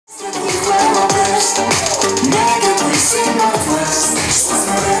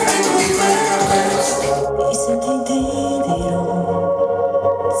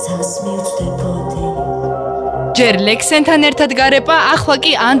ჯერ ლექსენთან ერთად გარეპა, ახლა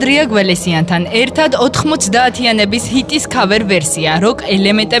კი ანდრია გველესიანთან ერთად 90-იანების ჰიტის ქავერ ვერსია როკ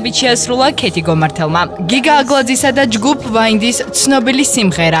ელემენტებით შეასრულა ქეთი გომართელმა. გიგა აგლაძისა და ჯგუფ ვაინდის ცნობილი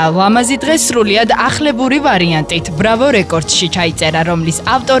სიმღერა ლამაზი დღე სრულიად ახლებური ვარიანტით ბრავო რეკორდსში ჩაიწერა, რომლის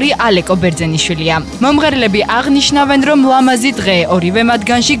ავტორი ალეკო ბერძენიშვილია. მომღერლები აღნიშნავენ, რომ ლამაზი დღე ორივე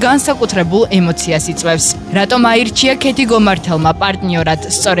მათგანში განსაკუთრებულ ემოციას იწვევს. რატომ აირჩია ქეთი გომართელმა პარტნიორად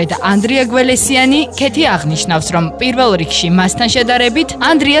სწორედ ანდრია გველესიანი, ქეთი აღნიშნავს, რომ პირველ რიგში მასთან შედარებით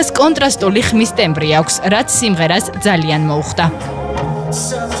ანდრიას კონტრასტული ხმის ტემბრი აქვს, რაც სიმღერას ძალიან მოუხდა.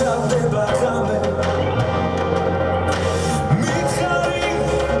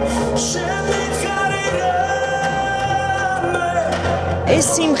 ეს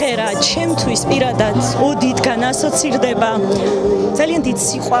სიმღერა ჩემთვის პირადად ოდითგან ასოცირდება ძალიან დიდ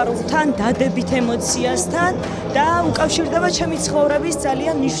სიყვარულთან, დადებით ემოციასთან და უკავშირდება ჩემი ცხოვრების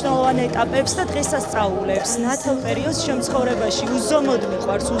ძალიან მნიშვნელოვან ეტაპებს და დღესასწაულებს. ნათელ პერიოდს ჩემ ცხოვრებაში უზომოდ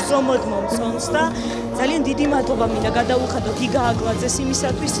მიყვარს, უზომოდ მომწონს და ძალიან დიდი მადლობა მინდა გადაუხადოთ გიგა აგლაძეს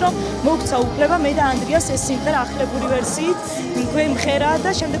იმისათვის, რომ მოგცა უფლება მე და ანდრიას ეს სიმღერა ახლებური ვერსიით გვემღერა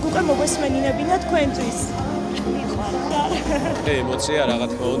და შემდეგ უკვე მოგვესმენინებინა თქვენთვის. ემოცია რა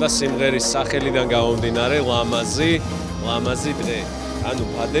თქმა უნდა სიმღერის სახელიდან გამომდინარე ლამაზი დღე. ანუ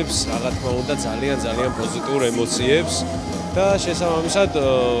ფადებს რა თქმა უნდა ძალიან პოზიტიურ ემოციებს და შესაბამისად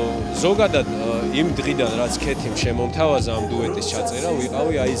ზოგადად იმ დღიდან რაც ქეთიმ შემომთავაზა ამ დუეტის ჩაწერა,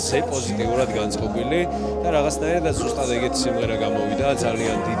 ვიყავი აი ზე პოზიტიურად განწყობილი და რაღაცნაირად ზუსტად ეგეთი სიმღერა გამოვიდა,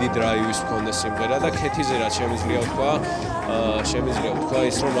 ძალიან დიდი დრაივის მქონე სიმღერა და ქეთიზე რაც შემიძლია ვთქვა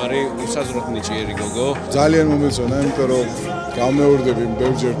ის რომ არის უსაზღროდ ნიჭიერი გოგო. ძალიან მომეწონა, იმიტომ რომ გამეორდები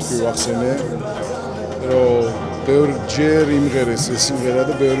ბევრჯერ თქვი ვახსენე, რომ ბევრჯერ იმღერეს ეს სიმღერა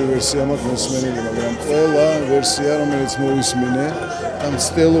და ბევრი ვერსია მაქვს მოსმენილი, მაგრამ ყველა ვერსია რომელიც მოვისმინე, ამ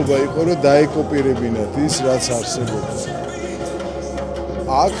ცდელობა იყო რომ დაეკოპირებინათ ის რაც არსებობს.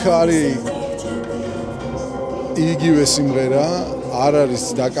 აქ არის იგივე სიმღერა, არ არის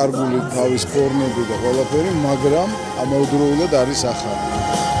დაკარგული თავის ფორმები და ყველაფერი, მაგრამ ამავდროულად არის ახალი.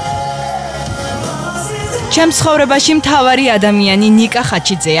 ჩემს ცხოვრებაში მთავარი ადამიანი ნიკა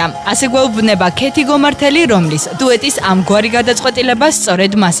ხაჩიძეა. ასე გვეუბნება ქეთი გომართელი, რომლის დუეტის ამგვარი გადაწყვეტილება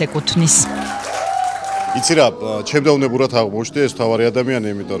სწორედ მას ეკუთვნის. იცი რა, ჩემდაუნებურად აღმოჩნდა ეს მთავარი ადამიანი,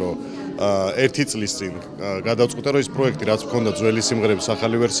 იმიტომ რომ ერთი წლის წინ გადავწყვიტე, რომ ეს პროექტი რაც მქონდა ძველი სიმღერების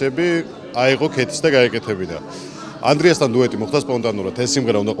ახალი ვერსიები, აიღო ქეთის და გაეკეთებინა. ანდრიასთან დუეტი მოხდა სპონტანურად, ეს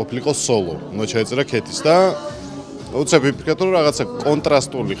სიმღერა უნდა ყოფილიყო სოლო, უნდა ჩაეწერა ქეთის და უცებ ვიფიქრეთ, რომ რაღაცა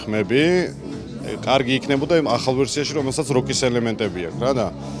კონტრასტული ხმები კარგი იქნებოდა იმ ახალ ვერსიაში, რომელსაც როკის ელემენტები აქვს რა და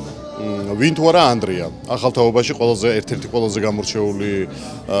ვინ თუ არა ანდრია. ახალ თაობაში ერთ-ერთი ყველაზე გამორჩეული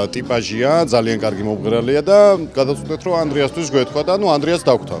ტიპაჟია, ძალიან კარგი მომღერალია და გადავწყვეტეთ, რომ ანდრიასთვის გვეთქვა და ანდრიას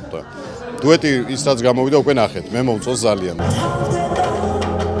დავგვთავდა. დუეტი ის რაც გამოვიდა უკვე ნახეთ, მე მომწონს ძალიან.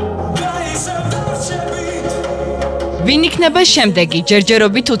 ვინ იქნება შემდეგი,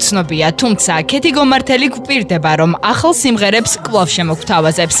 ჯერჯერობით უცნობია, თუმცა ქეთი გომართელი გვპირდება, რომ ახალ სიმღერებს კვლავ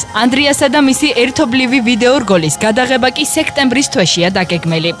შემოგთავაზებს. ანდრიასა და მისი ერთობლივი ვიდეო რგოლის გადაღება კი სექტემბრის თვეშია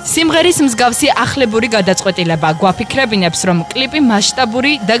დაგეგმილი. სიმღერის მსგავსი ახლებური გადაწყვეტილება გვაფიქრებინებს, რომ კლიპი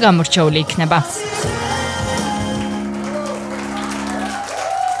მასშტაბური და გამორჩეული იქნება.